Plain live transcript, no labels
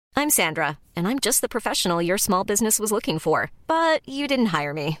I'm Sandra, and I'm just the professional your small business was looking for. But you didn't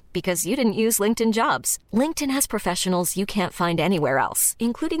hire me because you didn't use LinkedIn Jobs. LinkedIn has professionals you can't find anywhere else,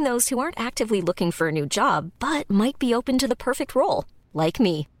 including those who aren't actively looking for a new job, but might be open to the perfect role, like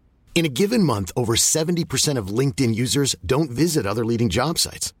me. In a given month, over 70% of LinkedIn users don't visit other leading job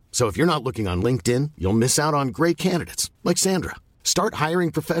sites. So if you're not looking on LinkedIn, you'll miss out on great candidates like Sandra. Start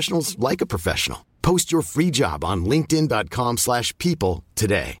hiring professionals like a professional. Post your free job on linkedin.com/people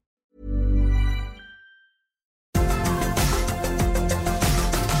today.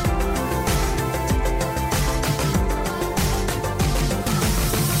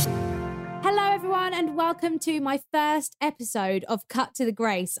 And welcome to my first episode of Cut to the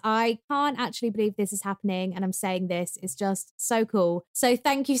Grace. I can't actually believe this is happening and I'm saying this. It's just so cool. So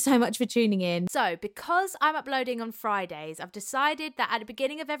thank you so much for tuning in. So because I'm uploading on Fridays, I've decided that at the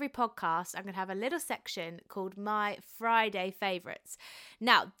beginning of every podcast, I'm going to have a little section called My Friday Favourites.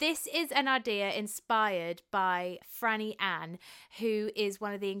 Now, this is an idea inspired by Franny Ann, who is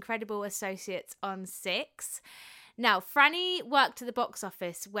one of the incredible associates on Six. Now, Franny worked at the box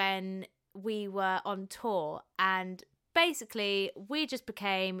office when we were on tour, and basically we just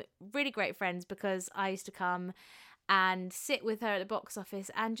became really great friends because I used to come and sit with her at the box office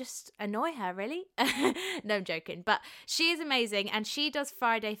and just annoy her, really. No, I'm joking, but she is amazing, and she does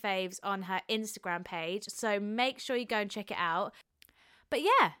Friday Faves on her Instagram page, so make sure you go and check it out. But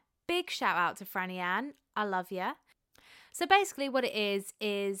yeah, big shout out to Franny Ann, I love ya. So basically what it is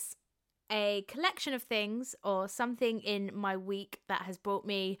a collection of things or something in my week that has brought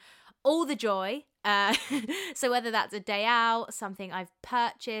me all the joy. So whether that's a day out, something I've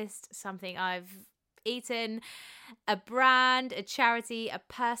purchased, something I've eaten, a brand, a charity, a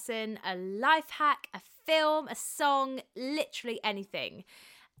person, a life hack, a film, a song, literally anything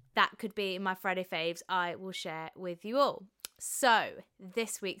that could be my Friday Faves, I will share with you all. So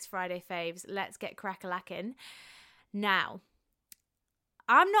this week's Friday Faves, let's get crack-a-lackin'. Now,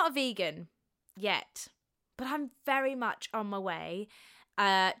 I'm not a vegan yet, but I'm very much on my way.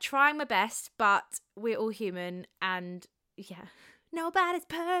 Trying my best, but we're all human, and yeah, nobody's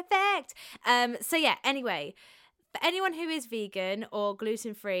perfect. So yeah, anyway, for anyone who is vegan or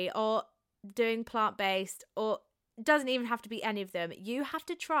gluten-free or doing plant-based, or doesn't even have to be any of them, you have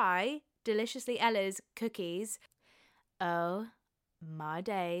to try Deliciously Ella's cookies. Oh my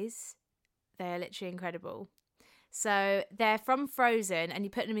days, they're literally incredible. So they're from frozen, and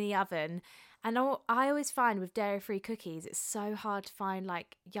you put them in the oven. And I always find with dairy-free cookies, it's so hard to find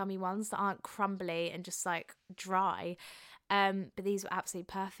like yummy ones that aren't crumbly and just like dry. But these were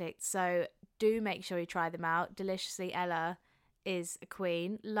absolutely perfect. So do make sure you try them out. Deliciously Ella is a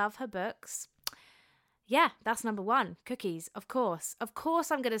queen. Love her books. Yeah, that's number one. Cookies, of course. Of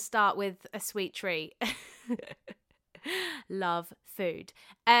course I'm going to start with a sweet treat. Love food.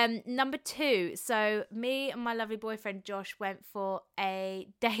 Number two, so me and my lovely boyfriend Josh went for a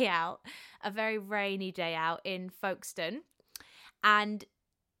day out, a very rainy day out in Folkestone, and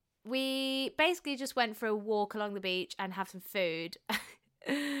we basically just went for a walk along the beach and have some food.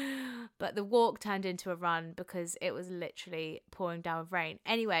 But the walk turned into a run because it was literally pouring down with rain.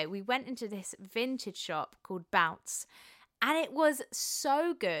 Anyway, we went into this vintage shop called Bounce, and it was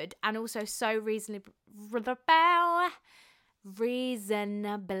so good and also so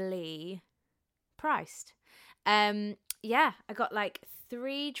reasonably priced. Yeah, I got like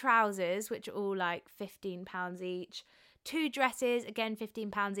 3 trousers, which are all like £15 each, 2 dresses, again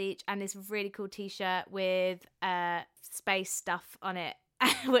 £15 each, and this really cool t-shirt with space stuff on it,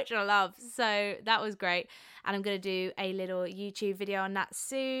 which I love. So that was great, and I'm going to do a little YouTube video on that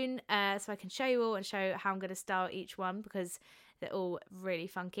soon, so I can show you all and show how I'm going to style each one because they're all really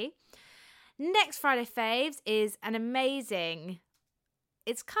funky. Next Friday Faves is an amazing,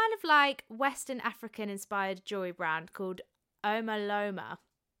 it's kind of like Western African inspired jewelry brand called Omaloma,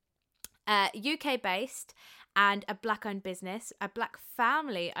 UK based, and a black owned business, a black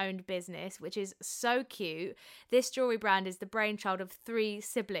family owned business, which is so cute. This jewelry brand is the brainchild of 3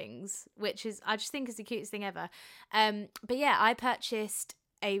 siblings, which is, I just think is the cutest thing ever. But yeah, I purchased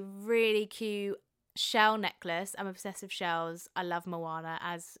a really cute shell necklace. I'm obsessed with shells. I love Moana,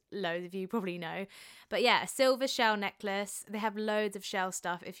 as loads of you probably know. But yeah, a silver shell necklace. They have loads of shell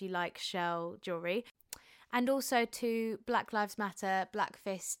stuff if you like shell jewelry. And also 2 Black Lives Matter Black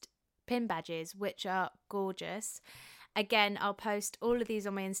Fist pin badges, which are gorgeous. Again, I'll post all of these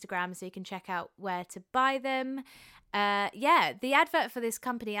on my Instagram so you can check out where to buy them. Yeah, the advert for this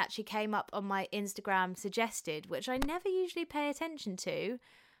company actually came up on my Instagram suggested, which I never usually pay attention to,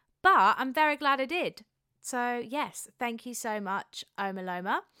 but I'm very glad I did. So yes, thank you so much,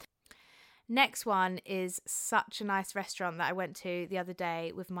 Omaloma. Next one is such a nice restaurant that I went to the other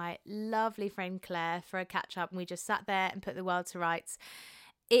day with my lovely friend Claire for a catch up, and we just sat there and put the world to rights.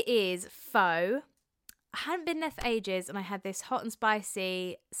 It is pho. I hadn't been there for ages, and I had this hot and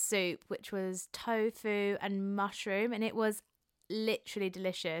spicy soup, which was tofu and mushroom, and it was literally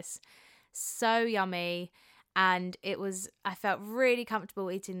delicious. So yummy. And I felt really comfortable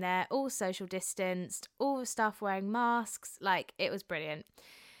eating there, all social distanced, all the staff wearing masks. Like, it was brilliant.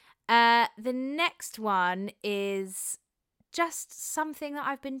 The next one is just something that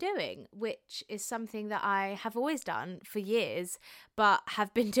I've been doing, which is something that I have always done for years, but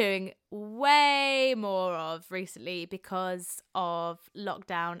have been doing way more of recently because of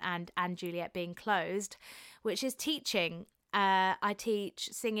lockdown and Juliet being closed, which is teaching. I teach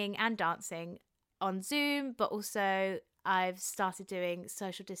singing and dancing on Zoom, but also I've started doing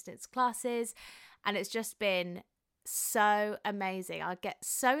social distance classes, and it's just been so amazing. I get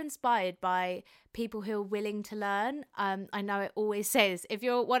so inspired by people who are willing to learn. I know I always say this. If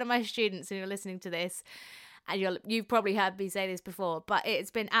you're one of my students and you're listening to this, and you've probably heard me say this before, but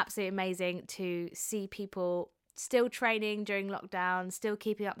it's been absolutely amazing to see people still training during lockdown, still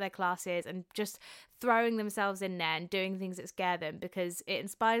keeping up their classes, and just throwing themselves in there and doing things that scare them, because it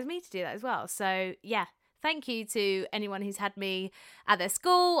inspires me to do that as well. So yeah, thank you to anyone who's had me at their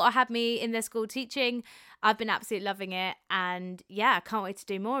school or had me in their school teaching. I've been absolutely loving it, and yeah, I can't wait to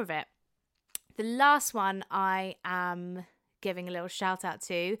do more of it. The last one I am giving a little shout out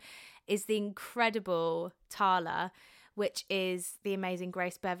to is the incredible Tala, which is the amazing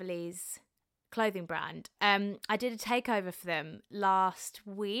Grace Beverley's clothing brand. I did a takeover for them last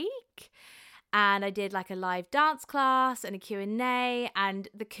week, and I did like a live dance class and a Q&A, and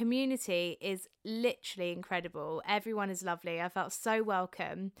the community is literally incredible. Everyone is lovely. I felt so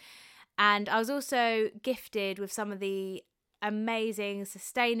welcome. And I was also gifted with some of the amazing,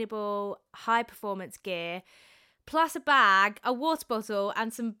 sustainable, high performance gear, plus a bag, a water bottle,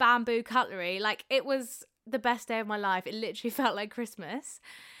 and some bamboo cutlery. Like, it was the best day of my life. It literally felt like Christmas.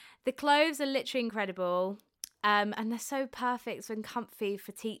 The clothes are literally incredible. And they're so perfect and comfy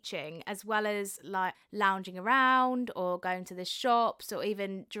for teaching, as well as like lounging around or going to the shops or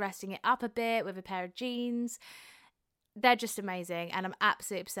even dressing it up a bit with a pair of jeans. They're just amazing, and I'm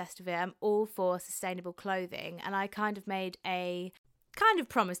absolutely obsessed with it. I'm all for sustainable clothing, and I kind of made a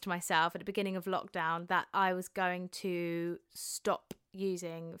promise to myself at the beginning of lockdown that I was going to stop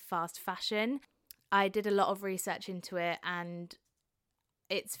using fast fashion. I did a lot of research into it, and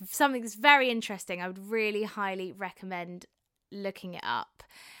it's something that's very interesting. I would really highly recommend looking it up,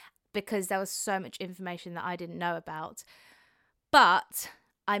 because there was so much information that I didn't know about. But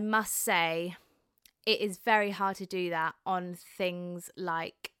I must say, it is very hard to do that on things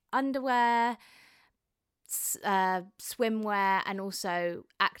like underwear, swimwear, and also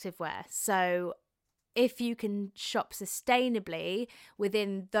activewear. So if you can shop sustainably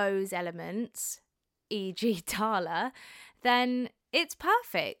within those elements, e.g. Tala, then it's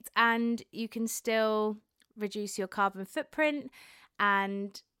perfect, and you can still reduce your carbon footprint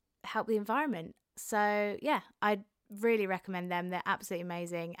and help the environment. So yeah, I'd really recommend them. They're absolutely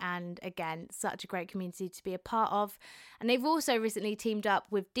amazing, and again, such a great community to be a part of. And they've also recently teamed up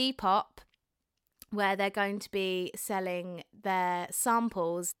with Depop, where they're going to be selling their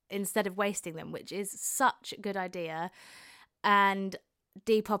samples instead of wasting them, which is such a good idea. And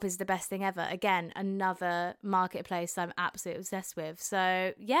Depop is the best thing ever. Again, another marketplace I'm absolutely obsessed with.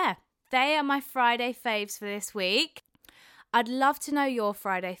 So yeah, they are my Friday faves for this week. I'd love to know your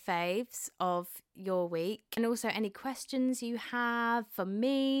Friday faves of your week, and also any questions you have for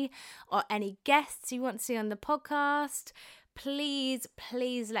me or any guests you want to see on the podcast. Please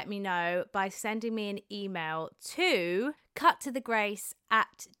let me know by sending me an email to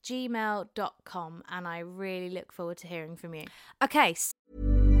cuttothegrace@gmail.com, and I really look forward to hearing from you. Okay.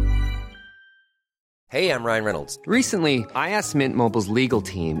 Hey, I'm Ryan Reynolds. Recently, I asked Mint Mobile's legal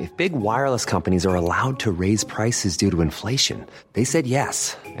team if big wireless companies are allowed to raise prices due to inflation. They said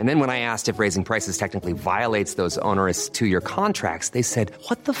yes. And then when I asked if raising prices technically violates those onerous 2-year contracts, they said,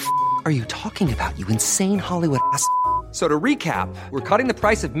 "What the f*** are you talking about, you insane Hollywood ass?" So to recap, we're cutting the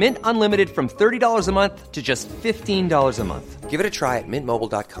price of Mint Unlimited from $30 a month to just $15 a month. Give it a try at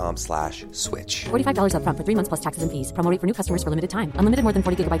mintmobile.com/switch. $45 up front for 3 months plus taxes and fees. Promo rate for new customers for limited time. Unlimited more than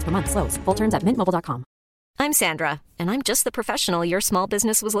 40 gigabytes per month. Slows full terms at mintmobile.com. I'm Sandra, and I'm just the professional your small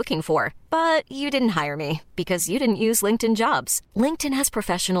business was looking for. But you didn't hire me because you didn't use LinkedIn Jobs. LinkedIn has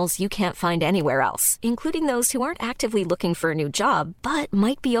professionals you can't find anywhere else, including those who aren't actively looking for a new job, but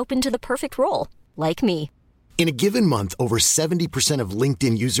might be open to the perfect role, like me. In a given month, over 70% of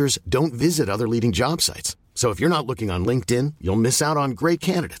LinkedIn users don't visit other leading job sites. So if you're not looking on LinkedIn, you'll miss out on great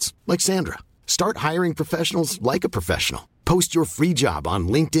candidates like Sandra. Start hiring professionals like a professional. Post your free job on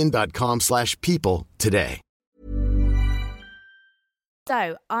linkedin.com/people today.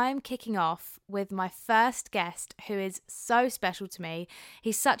 So I'm kicking off with my first guest, who is so special to me.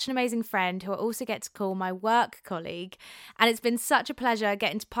 He's such an amazing friend who I also get to call my work colleague. And it's been such a pleasure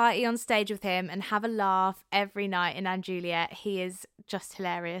getting to party on stage with him and have a laugh every night in & Juliet. He is just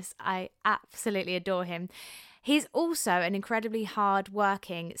hilarious. I absolutely adore him. He's also an incredibly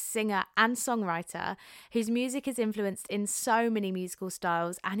hard-working singer and songwriter whose music is influenced in so many musical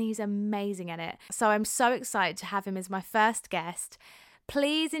styles, and he's amazing at it. So I'm so excited to have him as my first guest.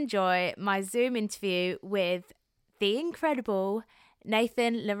 Please enjoy my Zoom interview with the incredible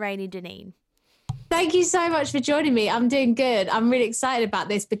Nathan Lorraine-Deneen. Thank you so much for joining me. I'm doing good. I'm really excited about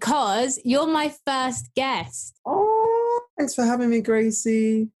this because you're my first guest. Oh, thanks for having me,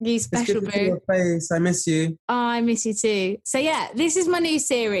 Gracie. You special, it's good to see your face. I miss you. Oh, I miss you too. So yeah, this is my new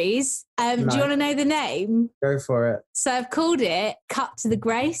series. Do you want to know the name? Go for it. So I've called it Cut to the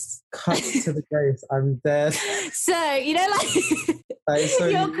Grace. Cut to the Grace. I'm dead. So, you know, like so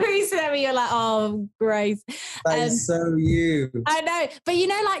you're creasing at me. You're like, oh, Grace. That is so you. I know. But you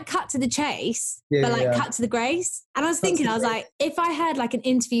know, like cut to the chase, but like cut to the Grace. And I was thinking, I was like, if I had like an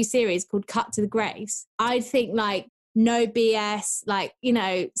interview series called Cut to the Grace, I'd think like no BS, like, you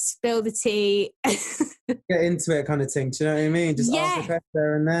know, spill the tea. Get into it kind of thing. Do you know what I mean? Just ask the question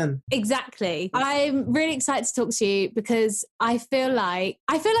there and then. Exactly. I'm really excited to talk to you because I feel like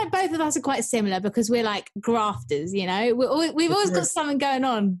both of us are quite similar because we're like grafters, you know? We've always got something going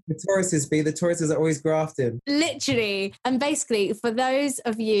on. The Tauruses are always grafted. Literally. And basically, for those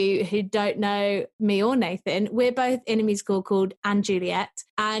of you who don't know me or Nathan, we're both in a musical called & Juliet,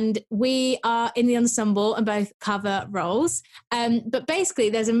 and we are in the ensemble and both cover roles. But basically,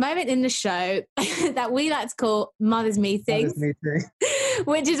 there's a moment in the show that we like to call Mother's Meeting,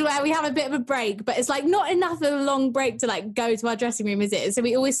 which is where we have a bit of a break, but it's like not enough of a long break to like go to our dressing room, is it? So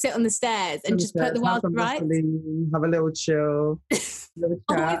we always sit on the stairs and just put the world right. Have a little chill.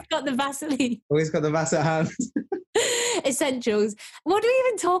 Always got the Vaseline. Always got the Vaseline hand. Essentials. What do we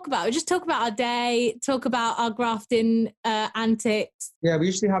even talk about? We just talk about our day, talk about our grafting antics. Yeah, we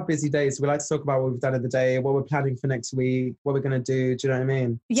usually have busy days. So we like to talk about what we've done in the day, what we're planning for next week, what we're going to do. Do you know what I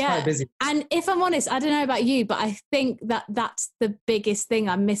mean? It's quite busy. And if I'm honest, I don't know about you, but I think that that's the biggest thing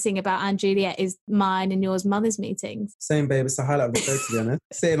I'm missing about & Juliet is mine and yours Mother's Meetings. Same, babe. It's the highlight of the show, to be honest.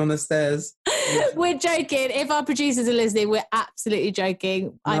 Sitting on the stairs. We're joking. If our producers are listening, we're absolutely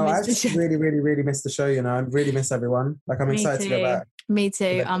joking. No, I just really, really, really miss the show, you know. I really miss everyone. Like, I'm excited to go back. Me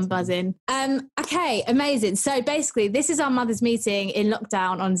too. I'm buzzing. Okay, amazing. So basically, this is our Mother's Meeting in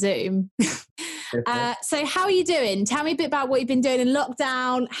lockdown on Zoom. So how are you doing? Tell me a bit about what you've been doing in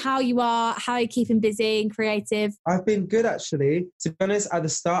lockdown, how you're keeping busy and creative. I've been good, actually. To be honest, at the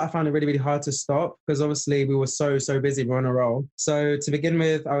start, I found it really, really hard to stop because obviously we were so busy. We were on a roll. So to begin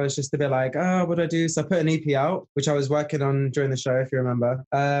with, I was just a bit like, what do I do? So I put an EP out, which I was working on during the show, if you remember.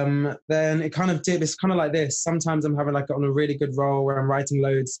 Then it kind of did, it's kind of like this. Sometimes I'm having like on a really good roll where I'm writing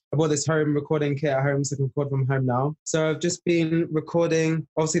loads. I bought this home recording kit at home, so I can record from home now. So I've just been recording.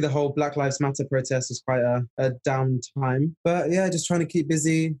 Obviously, the whole Black Lives Matter protest was quite a down time. But yeah, just trying to keep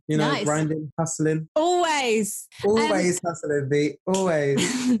busy, you know, nice. Grinding, hustling. Always hustling, B.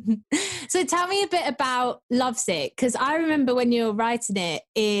 Always. So tell me a bit about Lovesick, because I remember when you were writing it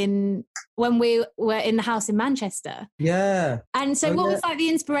when we were in the house in Manchester. Yeah. And so what was like the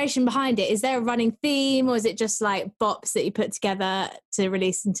inspiration behind it? Is there a running theme or is it just like bops that you put together to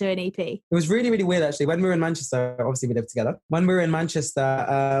release into an EP? It was really, really weird actually. When we were in Manchester, obviously we lived together. When we were in Manchester,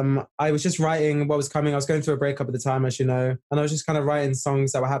 I was just writing what was coming. I was going through a breakup at the time, as you know, and I was just kind of writing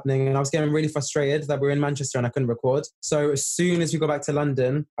songs that were happening and I was getting really frustrated that we were in Manchester and I couldn't record. So as soon as we got back to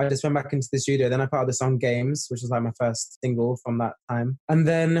London, I just went back into the studio. Then I put out the song Games, which was like my first single from that time. And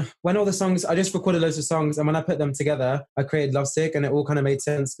then when all the songs, I just recorded loads of songs and when I put them together, I created Lovesick and it all kind of made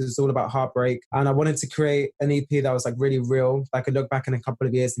sense because it's all about heartbreak. And I wanted to create an EP that was like really real. I could look back in a couple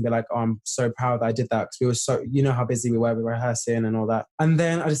of years and be like, oh, I'm so proud that I did that because we were so, you know how busy we were rehearsing and all that. And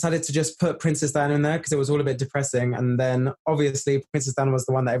then I decided to just put Princess Diana in there because it was all a bit depressing. And then obviously Princess Diana was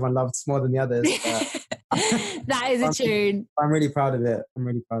the one that everyone loved more than the others. That is a tune. I'm really proud of it.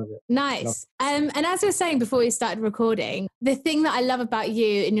 Nice. Nice. And as I was saying before we started recording, the thing that I love about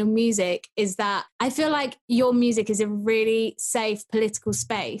you and your music is that I feel like your music is a really safe political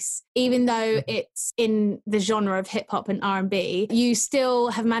space. Even though it's in the genre of hip hop and R&B, you still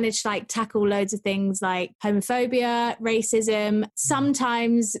have managed to like tackle loads of things like homophobia, racism.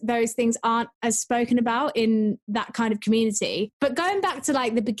 Sometimes those things aren't as spoken about in that kind of community. But going back to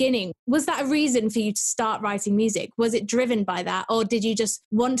like the beginning, was that a reason for you to start writing music? Was it driven by that? Or did you just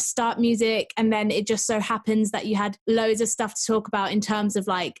want to start music and then it just so happens that you had loads of stuff to talk about in terms of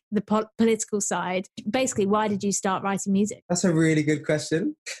like the political side? Basically, why did you start writing music? That's a really good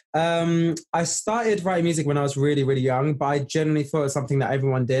question. I started writing music when I was really, really young, but I generally thought it was something that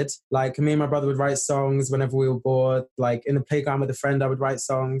everyone did. Like me and my brother would write songs whenever we were bored. Like in the playground with a friend, I would write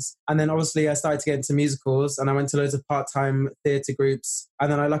songs. And then obviously I started to get into musicals and I went to loads of part-time theatre groups.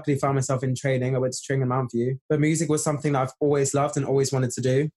 And then I luckily found myself in training. I went to Tring and Mount View. But music was something that I've always loved and always wanted to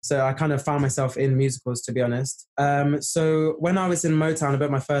do. So I kind of found myself in musicals, to be honest. So when I was in Motown, about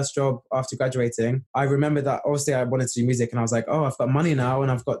my first job after graduating, I remember that obviously I wanted to do music and I was like, oh, I've got money now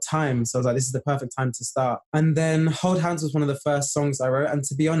and I've got time. So I was like, this is the perfect time to start. And then Hold Hands was one of the first songs I wrote. And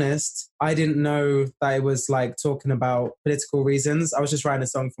to be honest, I didn't know that it was like talking about political reasons. I was just writing a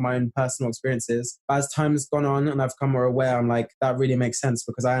song for my own personal experiences. But as time's gone on and I've become more aware, I'm like, that really makes sense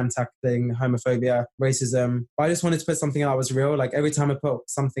because I am tackling homophobia, racism. But I just wanted to put something out that was real. Like every time I put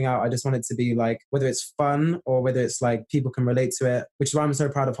something out, I just wanted to be like, whether it's fun or whether it's like people can relate to it, which is why I'm so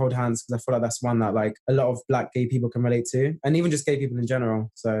proud of Hold Hands because I feel like that's one that like a lot of Black gay people can relate to and even just gay people in general.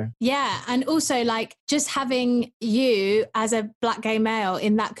 So yeah. And also like just having you as a Black gay male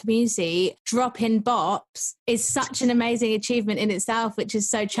in that community drop in bops is such an amazing achievement in itself, which is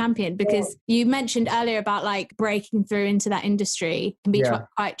so championed because you mentioned earlier about like breaking through into that industry can be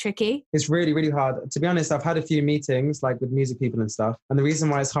quite tricky. It's really, really hard. To be honest, I've had a few meetings like with music people and stuff. And the reason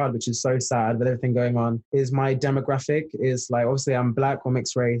why it's hard, which is so sad with everything going on, is my demographic is like, obviously I'm Black or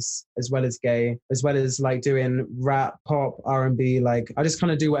mixed race, as well as gay, as well as like doing rap, pop, R&B. Like I just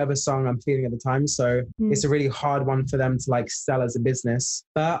kind of do whatever song I'm feeling at the time. So it's a really hard one for them to like sell as a business.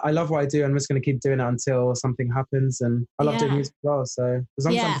 But I love what I do. I'm just going to keep doing it until something happens. And I love doing music as well. So as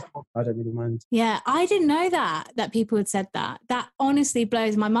long as I'm pop, I don't really mind. Yeah, I didn't know that people had said that. That honestly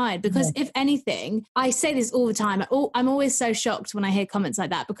blows my mind because if anything, I say this all the time. I'm always so shocked when I hear comments like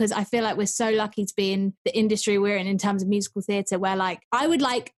that because I feel like we're so lucky to be in the industry we're in terms of musical theatre where like I would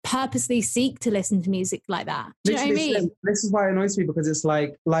like purposely seek to listen to music like that. Do you know what I mean? This is why it annoys me because it's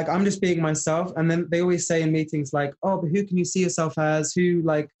like I'm just being myself and then they always say in meetings like, oh, but who can you see yourself as? Who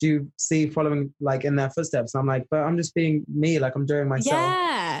like do you see following like in their footsteps? And I'm like, but I'm just being me, like I'm doing myself.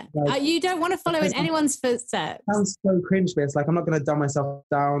 Yeah. Like, you don't want to follow in anyone's footsteps. It sounds so cringe, but it's like I'm not going to dumb myself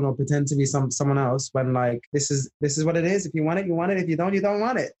down or pretend to be someone else when like this is what it is. If you want it, you want it. If you don't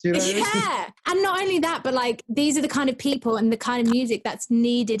want it. Do you know what I mean? Yeah. And not only that, but like these are the kind of people and the kind of music that's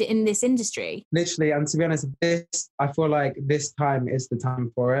needed in this industry. Literally. And to be honest, I feel like this time is the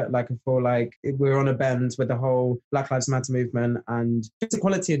time for it. Like I feel like we're on a bend with the whole Black Lives Matter movement and just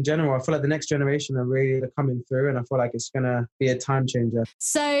equality in general. I feel like the next generation are really coming through and I feel like it's going to be a time changer.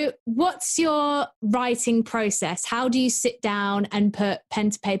 So what's your writing process? How do you sit down and put pen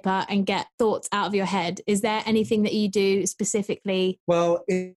to paper and get thoughts out of your head? Is there anything that you do specifically? Well,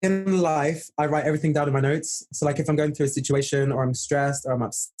 in life, I write everything down in my notes. So like if I'm going through a situation or I'm stressed or I'm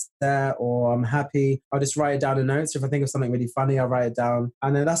upset or I'm happy, I'll just write it down in notes. If I think of something really funny, I'll write it down.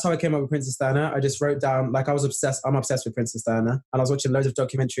 And then that's how I came up with Princess Diana. I just wrote down, like I'm obsessed with Princess Diana. And I was watching loads of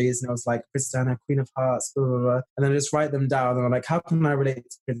documentaries and I was like, Princess Diana, Queen of Hearts, blah, blah, blah. And then I just write them down and I'm like, how can I relate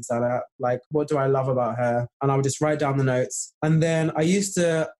to Princess Diana? Like, what do I love about her? And I would just write down the notes. And then I used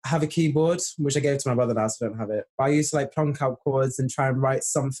to have a keyboard, which I gave to my brother now, so I don't have it. But I used to like plonk out chords and try and write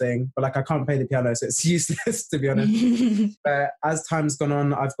something, but like I can't play the piano, so it's useless to be honest. But as time's gone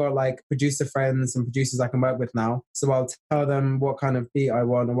on, I've got like producer friends and producers I can work with now. So I'll tell them what kind of beat I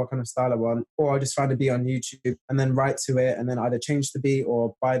want or what kind of style I want, or I'll just find a beat on YouTube and then write to it and then either change the beat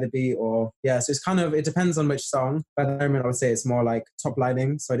or buy the beat or so it's kind of, it depends on which song. But at the moment I would say it's more like top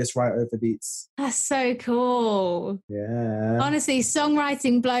lining, so I just write over beats. That's so cool. Yeah. Honestly,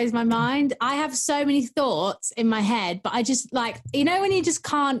 songwriting blows my mind. I have so many thoughts in my head, but I just like, you know, when you just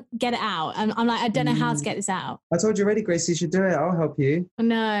can't get it out. I'm like, I don't know how to get this out. I told you already, Gracie, you should do it. I'll help you.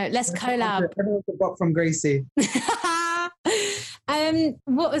 No, let's collab. Everyone's a bot from Gracie.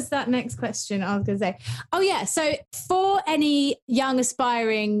 What was that next question I was going to say? Oh, yeah. So for any young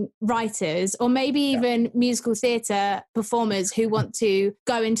aspiring writers or maybe even musical theatre performers who want to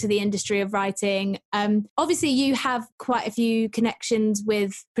go into the industry of writing, obviously you have quite a few connections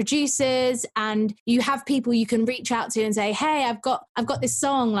with producers and you have people you can reach out to and say, hey, I've got this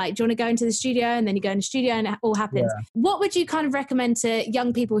song, like, do you want to go into the studio? And then you go in the studio and it all happens. Yeah. What would you kind of recommend to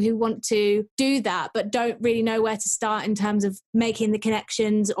young people who want to do that but don't really know where to start in terms of making the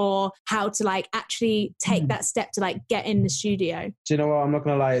connections or how to like actually take that step to like get in the studio? Do you know what? I'm not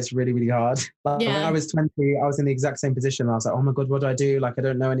going to lie, it's really, really hard. Like, when I was 20, I was in the exact same position. I was like, oh my God, what do I do? Like, I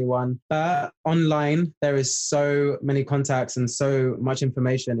don't know anyone. But online, there is so many contacts and so much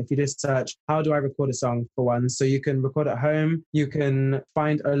information. If you just search, how do I record a song, for one? So you can record at home. You can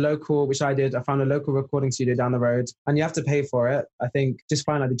find a local, which I did. I found a local recording studio down the road and you have to pay for it. I think just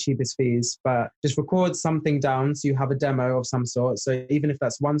find like the cheapest fees, but just record something down so you have a demo of some sort. So even if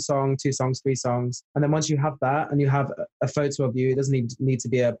that's 1 song, 2 songs, 3 songs, and then once you have that and you have a photo of you, it doesn't need to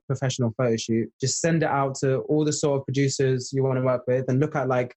be a professional photo shoot. Just send it out to all the sort of producers you want to work with and look at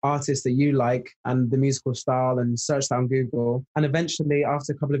like artists that you like and the musical style and search that on Google. And eventually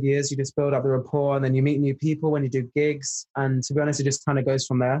after a couple of years, you just build up the rapport and then you meet new people when you do gigs. And to be honest, it just kind of goes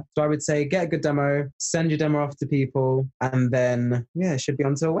from there. So I would say get a good demo, send your demo off to people, and then, it should be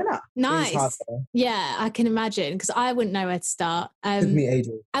on to a winner. Nice. Yeah, I can imagine because I wouldn't know where to start. Took me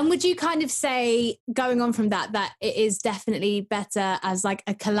ages. And would you kind of say, going on from that it is definitely better as like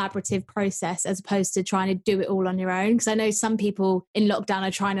a collaborative process as opposed to trying to do it all on your own? Because I know some people in lockdown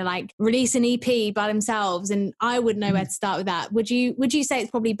are trying to like release an EP by themselves and I wouldn't know where to start with that. Would you say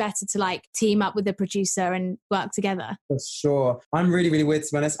it's probably better to like team up with a producer and work together? For sure. I'm really, really weird to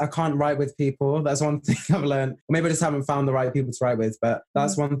be honest. I can't write with people. That's one thing I've learned. Maybe I just haven't found the right people to write with, but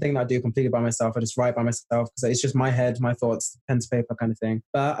that's one thing that I do completely by myself. I just write by myself because it's just my head, my thoughts, pen to paper kind of thing.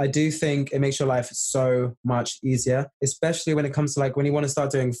 But I do think it makes your life so much easier, especially when it comes to like when you want to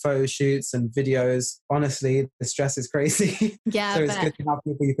start doing photo shoots and videos. Honestly, the stress is crazy. Yeah. So it's good to have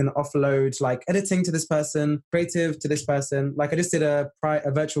people you can offload like editing to this person, creative to this person. Like I just did a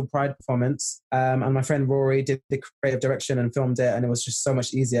virtual Pride performance and my friend Rory did the creative direction and filmed it, and it was just so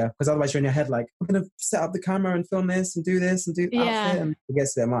much easier because otherwise you're in your head like, I'm going to set up the camera and film this and do outfit, and it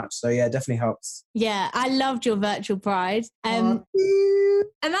gets a bit much. So yeah, it definitely helps. Yeah, I loved your virtual Pride. And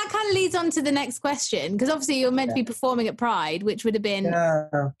that kind of leads on to the next question, because obviously you're meant to be performing at Pride, which would have been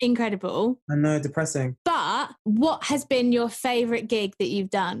incredible. I know, depressing. But what has been your favourite gig that you've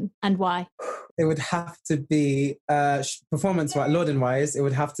done and why? It would have to be performance-wise, Lorden-wise, it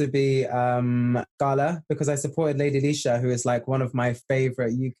would have to be Scala, because I supported Lady Leisha, who is like one of my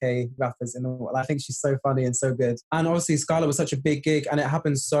favourite UK rappers in the world. I think she's so funny and so good. And obviously Scala was such a big gig and it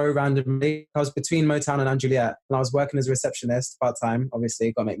happened so randomly. I was between Motown and Juliet and I was working as a receptionist part-time,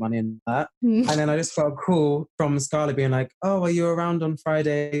 obviously, got to make money in that. And then I just felt cool from Scala being like, oh, are you around on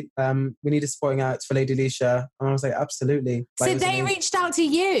Friday? We need a supporting act for Lady Leisha. And I was like, absolutely. So they reached out to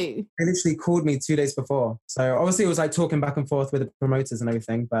you? They literally called me 2 days before. So obviously it was like talking back and forth with the promoters and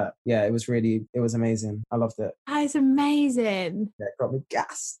everything. But yeah, it was amazing. I loved it. That is amazing. Yeah, it got me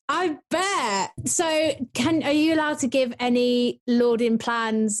gassed. I bet. So are you allowed to give any Lorden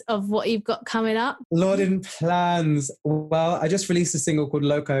plans of what you've got coming up? Lorden plans. Well, I just released a single called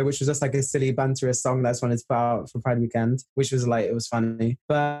Loco, which was just like a silly banterous song that I just wanted to put out for Pride weekend, which was like, it was funny.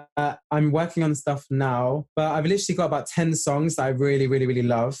 But I'm working on stuff now. But I've literally got about 10 songs that I really, really, really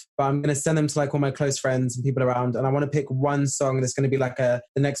love. But I'm going to send them to like all my close friends and people around. And I want to pick one song that's going to be like the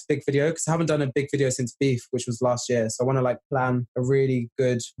next big video, because I haven't done a big video since Beef, which was last year. So I want to like plan a really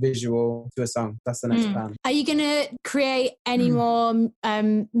good visual to a song. That's the next plan. Are you going to create any more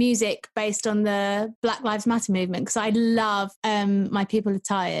music based on the Black Lives Matter movement? Because I love My People Are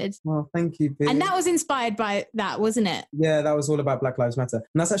Tired. Well, thank you, B. And that was inspired by that, wasn't it? Yeah, that was all about Black Lives Matter.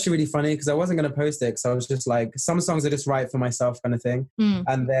 And that's actually really funny because I wasn't going to post it because I was just like, some songs I just write for myself kind of thing.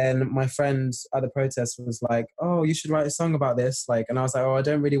 And then my friend at the protest was like, oh, you should write a song about this. Like, and I was like, oh, I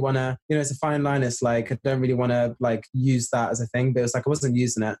don't really want to, it's a fine line. It's like, I don't really want to like use that as a thing, but it was like, I wasn't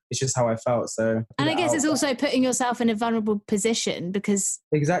using it. It's just how I felt. So. And I guess it's also putting yourself in a vulnerable position because.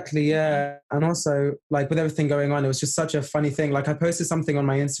 Exactly. Yeah. And also like with everything going on, it was just such a funny thing. Like I posted something on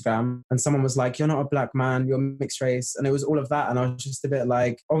my Instagram and someone was like, you're not a black man, you're mixed race. And it was all of that. And I was just a bit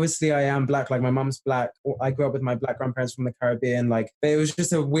like, obviously I am black. Like my mum's black. I grew up with my black grandparents from the Caribbean. Like, but it was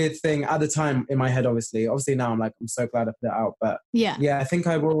just a weird thing at the time in my head, obviously now I'm so glad I put it out. But yeah, I think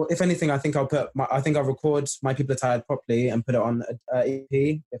I will, if anything, I think I'll record My People Are Tired properly and put it on EP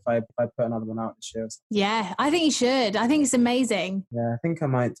if I put another one out this year. Yeah, I think you should. I think it's amazing. Yeah, I think I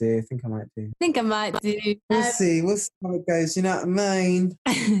might do. We'll see how it goes, you know what I mean?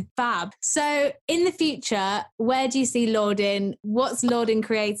 Fab. So in the future, where do you see Lordin? What's Lordin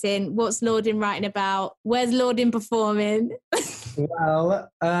creating? What's Lordin writing about? Where's Lordin performing? Well,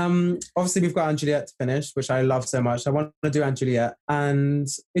 obviously we've got Anne Juliet to finish, which I love so much. I want to do Anne Juliet, and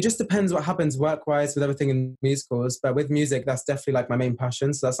it just depends what happens work-wise with everything in musicals. But with music, that's definitely like my main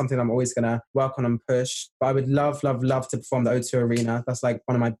passion. So that's something I'm always going to work on and push. But I would love to perform the O2 Arena. That's like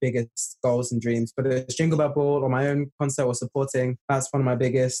one of my biggest goals and dreams. But it's Jingle Bell Ball or my own concert or supporting, that's one of my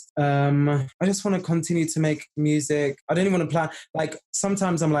biggest. I just want to continue to make music. I don't even want to plan. Like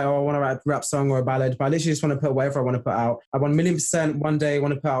sometimes I'm like, oh, I want to write a rap song or a ballad, but I literally just want to put whatever I want to put out. I 1,000,000% one day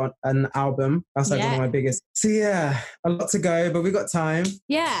want to put out an album. That's like one of my biggest. So yeah, a lot to go, but we got time.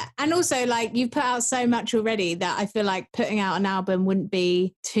 Yeah, and also like you've put out so much already that I feel like putting out an album wouldn't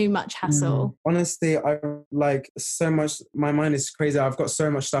be too much hassle. Honestly, I like so much. My mind is crazy. I've got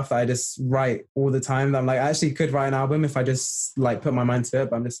so much stuff that I just write all the time that I'm like, I actually could write an album if I just like put my mind to it.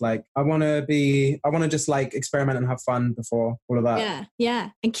 But I'm just like, I want to just like experiment and have fun before all of that. Yeah,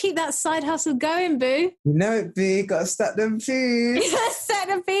 and keep that side hustle going, boo. You know it, B. Got to stack them fees. Set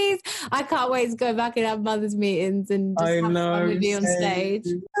the fees. I can't wait to go back and have mothers meetings and just have fun with you on stage.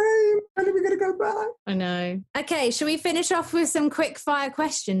 When are we going to go back? I know. Okay, shall we finish off with some quick fire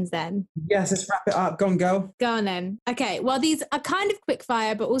questions then? Yes, let's wrap it up. Go on, girl. Go on then. Okay, well, these are kind of quick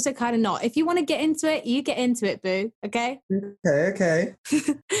fire, but also kind of not. If you want to get into it, you get into it, boo. Okay? Okay.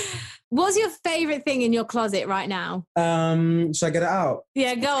 What's your favourite thing in your closet right now? Should I get it out?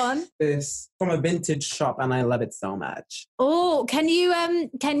 Yeah, go on. It's from a vintage shop and I love it so much. Oh, can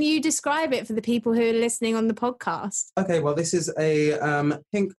you describe it for the people who are listening on the podcast? Okay, well, this is a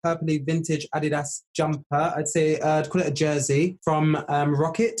pink purpley vintage Adidas jumper. I'd say I'd call it a jersey from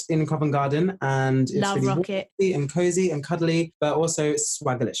Rocket in Covent Garden, and it's love really Rocket. warty and cozy and cuddly, but also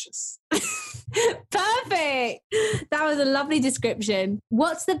swagalicious. Perfect. That was a lovely description.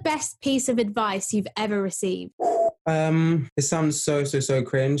 What's the best piece of advice you've ever received? It sounds so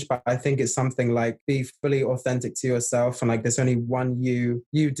cringe, but I think it's something like be fully authentic to yourself, and like there's only one you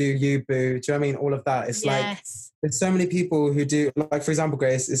do you, boo. Do you know what I mean? All of that. It's like there's so many people who do, like, for example,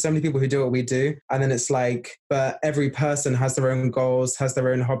 Grace, there's so many people who do what we do. And then it's like, but every person has their own goals, has their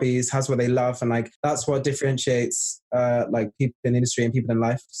own hobbies, has what they love. And like, that's what differentiates like people in the industry and people in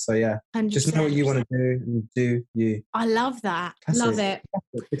life. So yeah, 100%. Just know what you want to do and do you. I love that. Classic. Love it.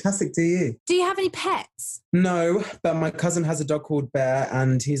 The classic do you. Do you have any pets? No, but my cousin has a dog called Bear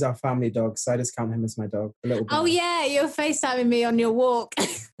and he's our family dog. So I just count him as my dog. A little bit. Oh yeah, you're FaceTiming me on your walk.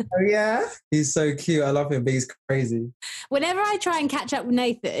 Oh yeah? He's so cute. I love him, but he's crazy. Whenever I try and catch up with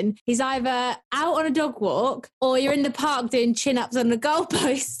Nathan, he's either out on a dog walk or you're in the park doing chin-ups on the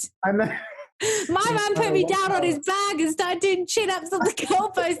goalpost. I know. My man put me down on his bag and started doing chin-ups on the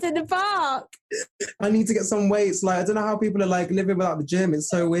goalpost in the park. I need to get some weights. Like, I don't know how people are like living without the gym. It's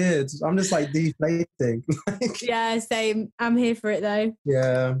so weird. I'm just like deflating. Yeah, same. I'm here for it though.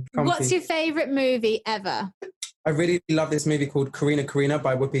 Yeah. Comfy. What's your favourite movie ever? I really love this movie called Karina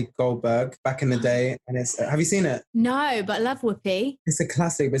by Whoopi Goldberg back in the day. And it's, have you seen it? No, but I love Whoopi. It's a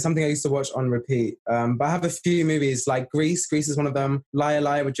classic, but it's something I used to watch on repeat. But I have a few movies like Grease. Grease is one of them. Liar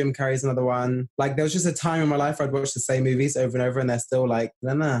Liar with Jim Carrey is another one. Like there was just a time in my life where I'd watch the same movies over and over and they're still like,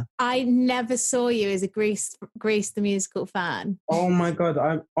 nah. I never saw you as a Grease the musical fan. Oh my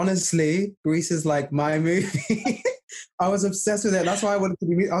God. Honestly, Grease is like my movie. I was obsessed with it. That's why I wanted to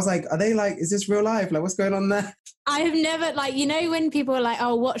be. I was like, are they like, is this real life? Like, what's going on there? I have never, like, you know, when people are like,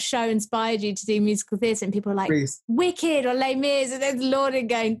 oh, what show inspired you to do musical theatre? And people are like, Grease. Wicked or Les Mis. And then Lordin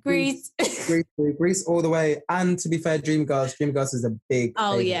going, Grease. Grease all the way. And to be fair, Dreamgirls. Dreamgirls is a big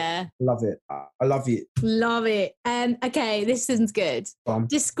favorite. Yeah. Love it. I love you. Love it. Okay, this sounds good.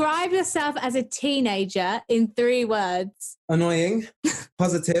 Describe yourself as a teenager in 3 words. Annoying,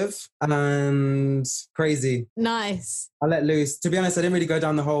 positive, and crazy. Nice. I let loose. To be honest, I didn't really go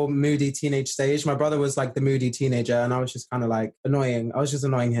down the whole moody teenage stage. My brother was like the moody teenager and I was just kind of like annoying. I was just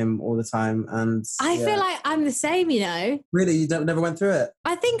annoying him all the time. And I feel like I'm the same, you know. Really? You never went through it?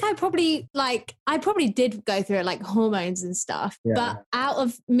 I think I probably did go through it, like hormones and stuff. Yeah. But out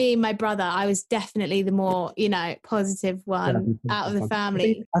of me and my brother, I was definitely the more, you know, positive one out of the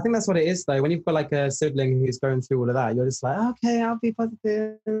family. I think that's what it is though. When you've got like a sibling who's going through all of that, you're just like, okay, I'll be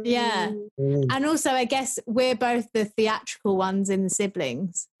positive. Yeah. And also, I guess we're both the theatrical ones in the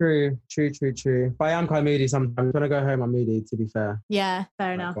siblings. True. But I am quite moody sometimes. When I go home, I'm moody, to be fair. Yeah,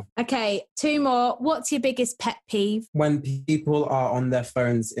 fair enough. Okay, 2 more. What's your biggest pet peeve? When people are on their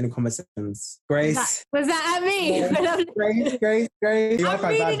phones in conversations. Grace. Was that at me? Grace. I'm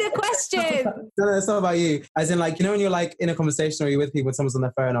reading the question. No, it's not about you. As in, like, you know, when you're like in a conversation or you're with people when someone's on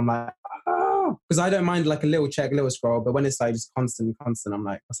their phone, I'm like, because I don't mind like a little check, little scroll, but when it's like just constant, I'm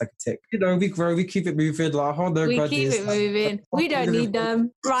like, it's like a tick. You know, we grow, we keep it moving, like, hold on, we keep it moving. We don't need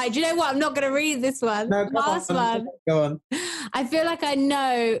them. Right, do you know what? I'm not going to read this one. No, Last one. Go on. I feel like I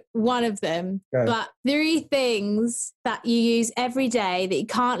know one of them, but 3 things that you use every day that you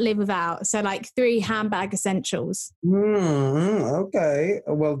can't live without. So like 3 handbag essentials. Okay.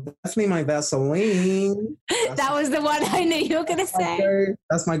 Well, definitely my Vaseline. That was the one I knew you were going to say.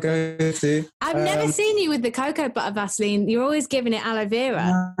 That's my go-to. I've never seen you with the cocoa butter Vaseline. You're always giving it aloe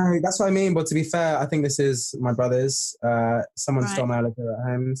vera. No, that's what I mean. But to be fair, I think this is my brother's. Someone stole my aloe vera at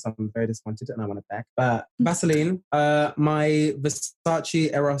home, so I'm very disappointed and I want it back. But Vaseline, my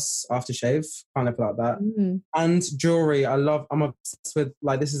Versace Eros aftershave, can't live without that. And jewelry. I'm obsessed with,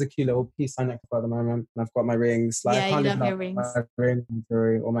 like, this is a cute little piece I neck at the moment. And I've got my rings. Like, yeah, I can't you live love your without rings. my ring,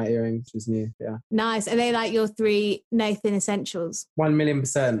 jewelry, or my earrings, which is new. Yeah. Nice. Are they like your 3 Nathan essentials?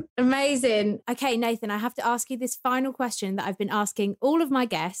 1,000,000%. Amazing. Okay, Nathan, I have to ask you this final question that I've been asking all of my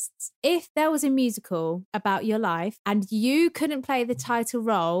guests. If there was a musical about your life and you couldn't play the title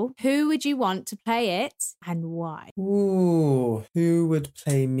role, who would you want to play it and why? Ooh, who would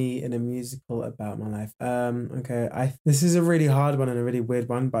play me in a musical about my life? Okay, this is a really hard one and a really weird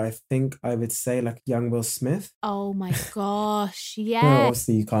one, but I think I would say like young Will Smith. Oh my gosh, yeah. Well,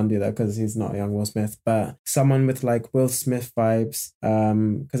 obviously you can't do that because he's not young Will Smith, but someone with like Will Smith vibes,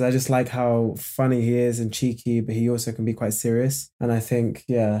 because I just like how funny he is and cheeky, but he also can be quite serious. And I think,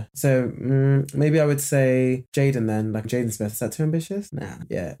 yeah, so maybe I would say Jaden then, like Jaden Smith. Is that too ambitious? Nah,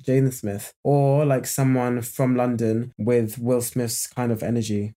 yeah, Jaden Smith. Or like someone from London with Will Smith's kind of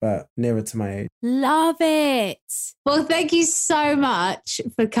energy, but nearer to my age. Love it. Well, thank you so much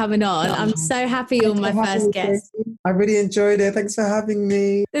for coming on. I'm so happy you're my first guest. I really enjoyed it. Thanks for having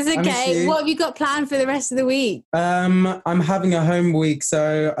me. It's okay. What have you got planned for the rest of the week? I'm having a home week,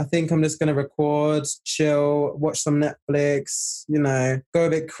 so I think I'm just going to record, chill, watch some Netflix, you know, go a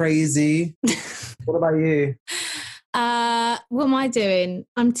bit crazy. What about you? What am I doing?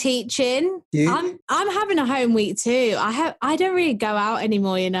 I'm teaching. You? I'm having a home week too. I don't really go out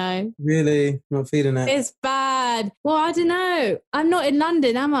anymore, you know. Really? Not feeling it? It's bad. Well, I don't know. I'm not in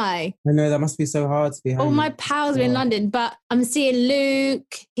London, am I? I know, that must be so hard to be home. All my pals are in London, but I'm seeing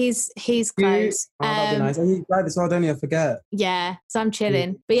Luke. He's close. Oh, that'd be nice. And you drive as well, don't you? I forget. Yeah, so I'm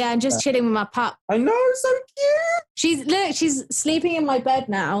chilling. But yeah, I'm just chilling with my pup. I know, so cute. She's sleeping in my bed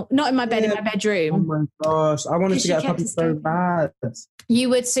now. Not in my bed, in my bedroom. Oh my gosh, I wanted to get a puppy so bad. You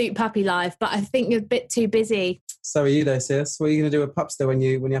would suit puppy life, but I think you're a bit too busy. So are you though, sis? What are you going to do with pups though when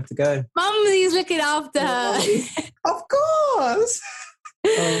you have to go? Mumsy's looking after her. Of course.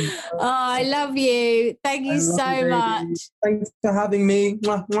 Oh, I love you. Thank you so much. Thanks for having me.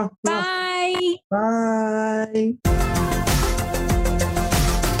 Mwah, mwah, mwah. Bye. Bye.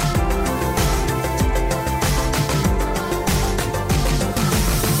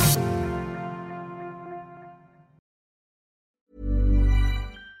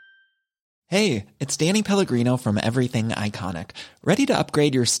 Hey, it's Danny Pellegrino from Everything Iconic. Ready to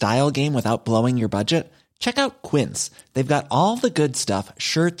upgrade your style game without blowing your budget? Check out Quince. They've got all the good stuff,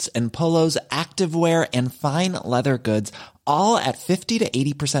 shirts and polos, activewear, and fine leather goods, all at 50 to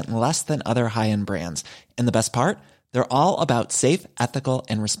 80% less than other high-end brands. And the best part? They're all about safe, ethical,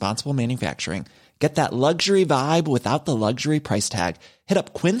 and responsible manufacturing. Get that luxury vibe without the luxury price tag. Hit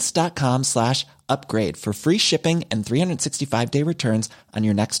up quince.com/upgrade for free shipping and 365-day returns on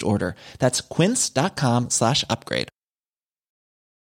your next order. That's quince.com/upgrade.